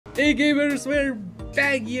Hey gamers, we're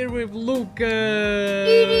back here with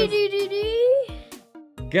Lukas.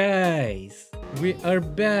 Guys, we are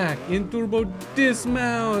back in Turbo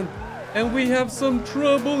Dismount and we have some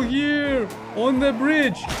trouble here on the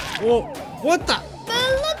bridge. Oh, what the?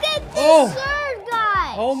 But look at this shirt,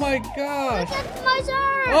 guys. Oh my gosh. Look at my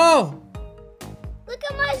shirt. Oh. Look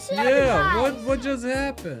at my shirt, Yeah, guys. what just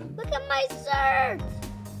happened? Look at my shirt.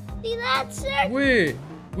 See that shirt? Wait,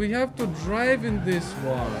 we have to drive in this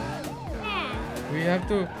one. Yeah. We have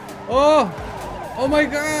to... Oh! Oh my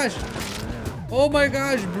gosh! Oh my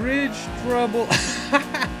gosh, bridge trouble.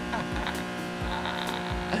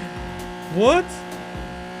 What?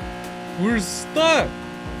 We're stuck.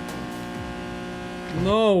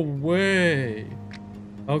 No way.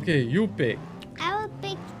 Okay, you pick. I will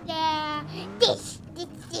pick this.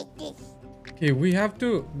 Okay, we have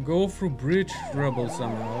to go through bridge trouble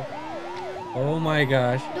somehow. Oh my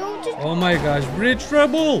gosh. Don't just... Oh my gosh, bridge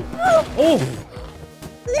trouble! Oh!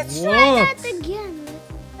 Let's What? try that again. Let's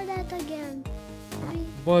try that again.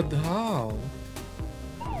 But how?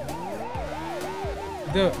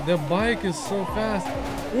 The bike is so fast.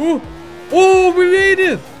 Oh! Oh, we made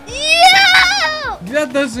it! Yeah!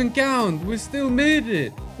 That doesn't count. We still made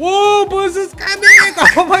it. Whoa, bus is coming!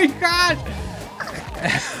 Oh my gosh!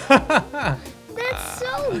 That's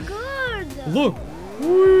so good. Look!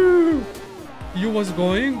 Woo! You was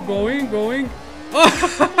going.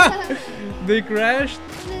 They crashed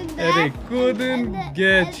and they couldn't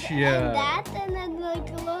get you. And that, and then like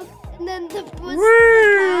look, and then the push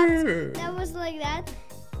Woo! that was like that.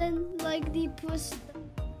 Then like the push.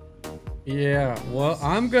 Yeah, well,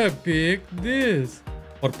 I'm gonna pick this.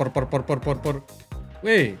 Por.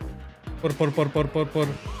 Wait. Por.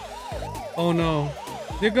 Oh no.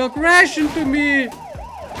 They're gonna crash into me.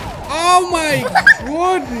 Oh my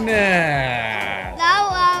goodness. Now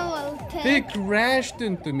I will pick. They crashed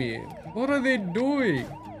into me. What are they doing?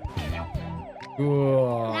 Now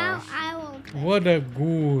Gosh. I will pick. What a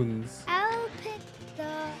goons. I'll pick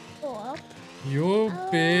the top. You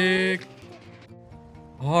pick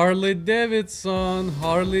Harley Davidson.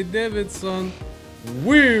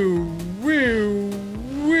 Woo.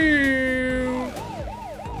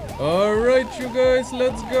 Alright, you guys,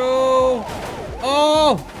 let's go.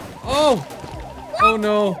 Oh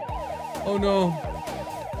no.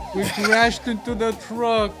 We crashed into the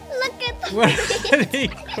truck. Look at the Where are they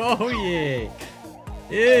going?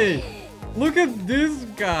 Hey, look at this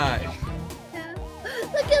guy.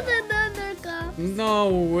 Look at another car. No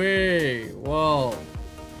way. Well,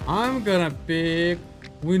 I'm gonna pick.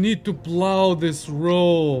 We need to plow this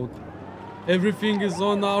road. Everything is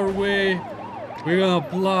on our way. We're gonna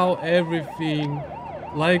plow everything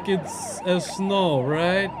like it's a snow,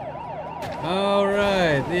 right?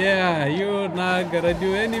 Alright, yeah, you're not gonna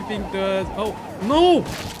do anything to us. Oh, no!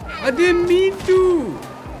 I didn't mean to!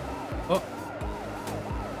 Oh.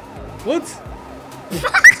 What?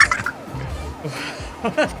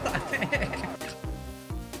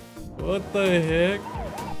 What the heck?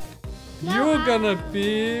 You're gonna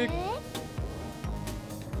pick...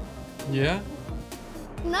 Yeah?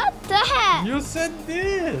 Not that. You said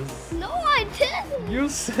this! No, I didn't. You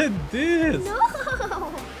said this!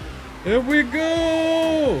 No. Here we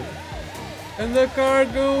go! And the car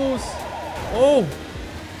goes... Oh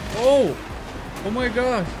my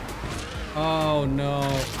gosh! Oh no!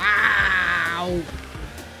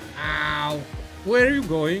 Ow! Where are you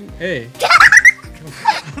going? Hey!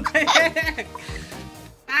 What the heck?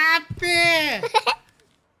 Happy!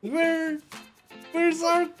 Where's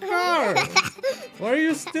our car? Why are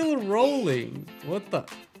you still rolling? What the?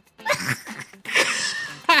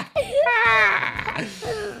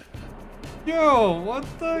 Yo, what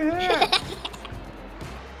the heck?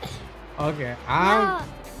 Okay,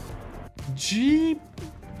 Jeep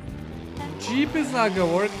is not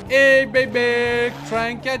gonna work. Hey, baby, try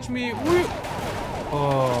and catch me. Woo.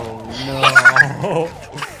 Oh no.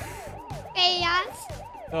 Chaos.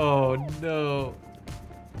 Oh no.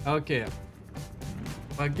 Okay.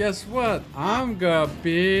 But guess what? I'm gonna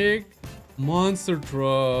pick monster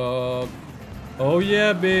truck. Oh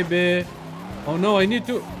yeah, baby. Oh no, I need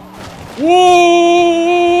to.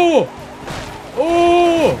 Whoa!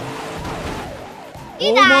 Oh!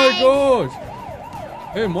 Oh my gosh!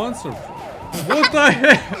 Hey, monster truck. What the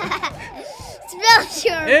heck? Smell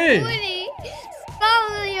your Hey. booty.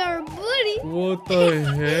 Smell your booty. What the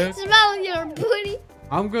heck? Smell your booty.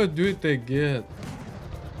 I'm gonna do it again.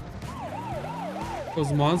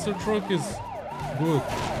 Because monster truck is good.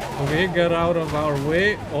 Okay, get out of our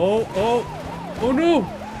way. Oh no!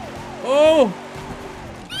 Oh!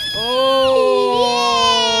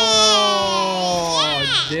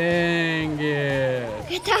 Dang it!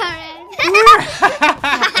 Get out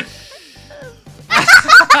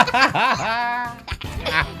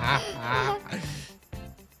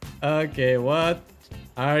Okay, what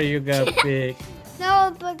are you gonna pick? No,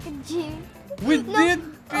 I'll pick a Jeep. We did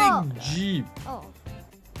pick Jeep. Oh.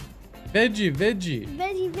 Veggie. Veggie.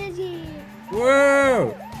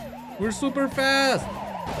 Whoa! We're super fast.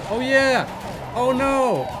 Oh yeah. Oh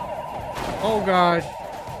no. Oh gosh.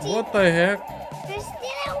 What the heck? We're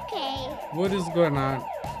still okay. What is going on?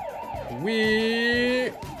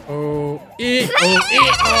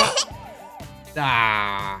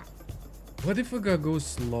 Ah. What if we gotta go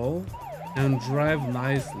slow and drive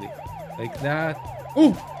nicely? Like that.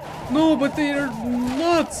 Oh! No, but they are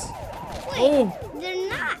nuts! Wait, they're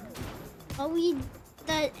not. Oh,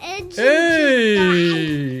 the engine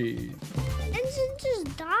Hey!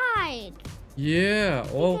 just died. Yeah,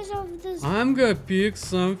 well, Because of this. I'm gonna pick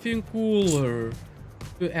something cooler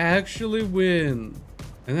to actually win.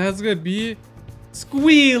 And that's gonna be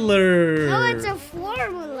Squealer! Oh, it's a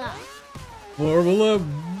formula. Formula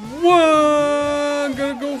 1!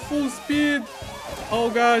 Gonna go full speed. Oh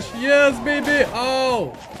gosh, yes, baby!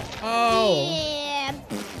 Oh! Oh! Yeah.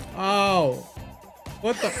 Oh!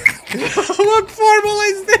 What the? What formula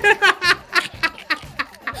is there?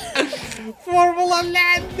 Formula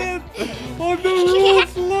landed on the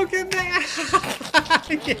roof. Look at that!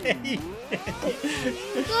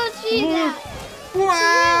 Go see that.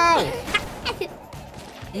 Wow!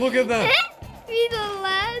 Look at that! See the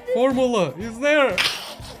land? Formula is there.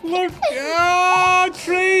 Look! Ah,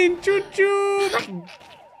 train! Choo choo!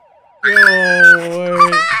 Yo,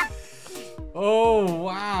 wait. Oh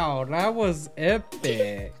wow, that was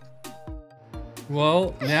epic.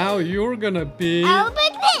 Well, now you're gonna be I'll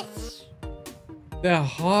pick this. the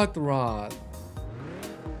hot rod.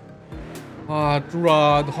 Hot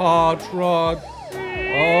rod.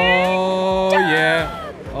 Oh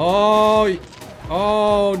yeah.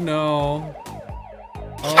 Oh no.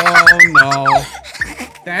 Oh no.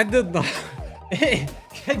 That did not. Hey,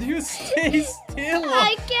 can you stay still?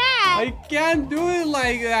 I can't. I can't do it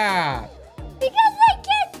like that. Because I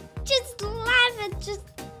can't just laugh and just.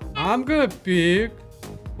 I'm gonna pick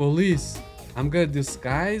police. I'm gonna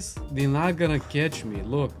disguise. They're not gonna catch me.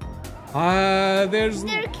 Look. There's.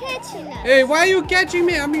 They're catching us. Hey, why are you catching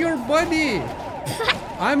me? I'm your buddy.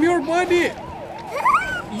 I'm your buddy.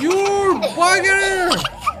 Your bugger.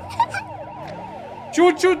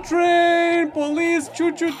 Choo choo train, police.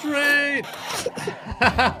 Choo choo train.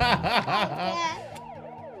 Yeah.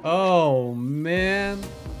 Oh man.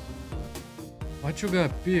 What you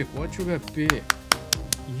gonna pick? What you gonna pick?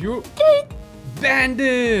 You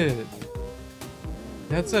bandit.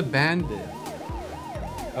 That's a bandit.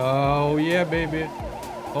 Oh yeah, baby.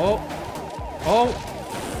 Oh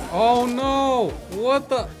no. What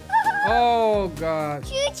the? Oh god.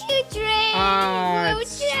 Choo choo train. Ah, it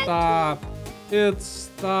stopped. It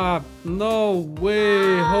stopped. No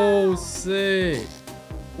way, Jose.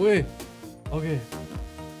 Wait. Okay.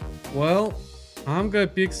 Well, I'm gonna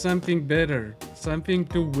pick something better. Something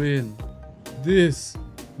to win. This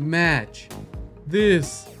match.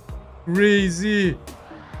 This crazy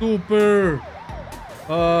super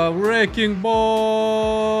wrecking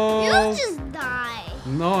ball. You'll just die.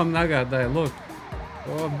 No, I'm not gonna die. Look.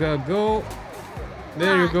 Oh, I'm gonna go.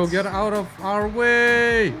 There you go. Get out of our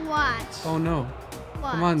way. Watch. Oh no.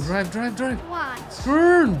 Watch. Come on, drive. Watch.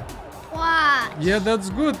 Turn. Watch. Yeah, that's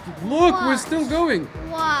good. Look, we're Watch. still going.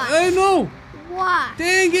 Watch. I know. Watch.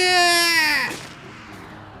 Dang it.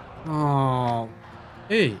 Oh.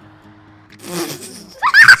 Hey.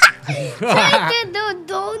 Trying to do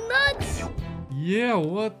donuts. Yeah,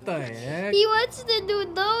 what the heck? He wants to do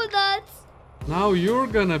donuts. Now you're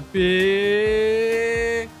gonna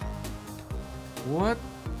pick... What?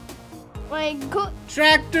 Like go.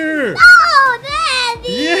 Tractor! Oh,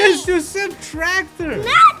 Daddy! Yes, you said tractor!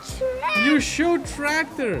 Not trash. You showed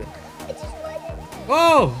tractor! I just wanted.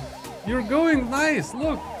 Oh! You're going nice,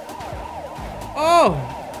 look! Oh!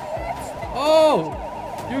 Oh!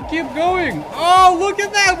 You keep going! Oh, look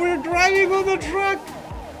at that! We're driving on the truck!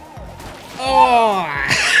 Oh!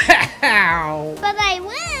 Ow. But I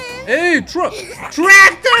win. Hey, tractor!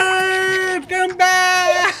 Come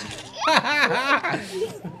back!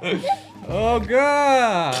 Oh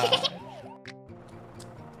god!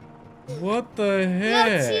 What the heck?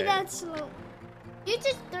 Let's see that slow. You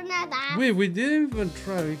just turn that off. Wait, we didn't even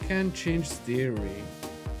try. We can't change steering.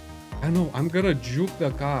 I know. I'm gonna juke the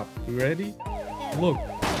cop. You ready? Yeah. Look.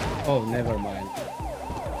 Oh, never mind.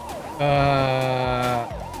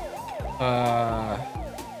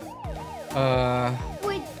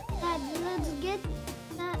 Wait, Dad, let's get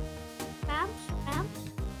that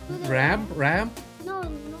ramp. Ramp? No,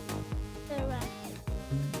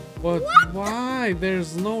 But why?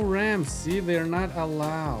 There's no ramps. See, they're not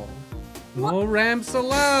allowed. No ramps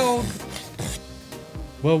allowed.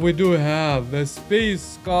 But we do have the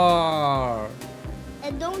space car.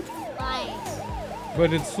 And don't fly.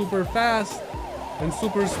 But it's super fast and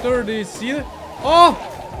super sturdy. See it? Oh!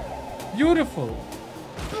 Beautiful.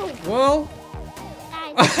 Well.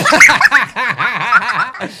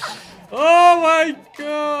 Oh my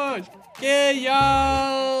gosh. Okay,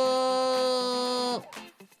 y'all.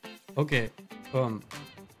 Okay.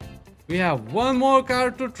 We have one more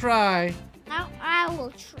car to try. Now I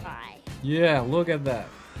will try. Yeah, look at that.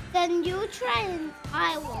 Then you try and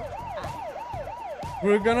I will try.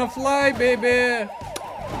 We're gonna fly, baby. They're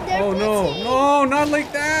Oh no, missing. no, not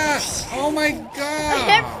like that. Oh my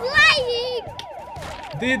They're god. flying.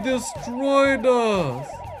 They destroyed us.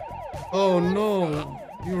 Oh no,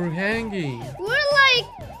 you're hanging. We're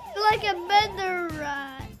like a better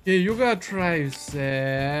ride. Yeah, you gotta try,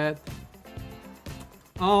 Seth.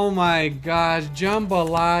 Oh my gosh,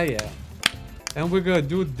 jambalaya. And we're gonna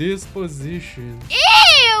do this position Ew!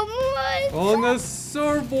 What? on the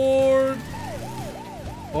surfboard.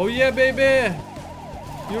 Oh yeah, baby.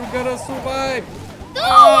 You're gonna survive. No!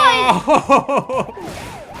 Oh!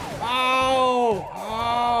 Ow!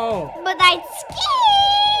 Ow! But I'm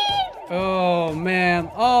scared. Oh man.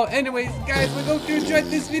 Oh, anyways, guys, we hope you enjoyed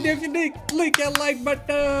this video. If you did, click that like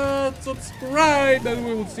button, subscribe, and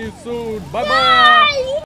we will see you soon. Bye bye. Bye.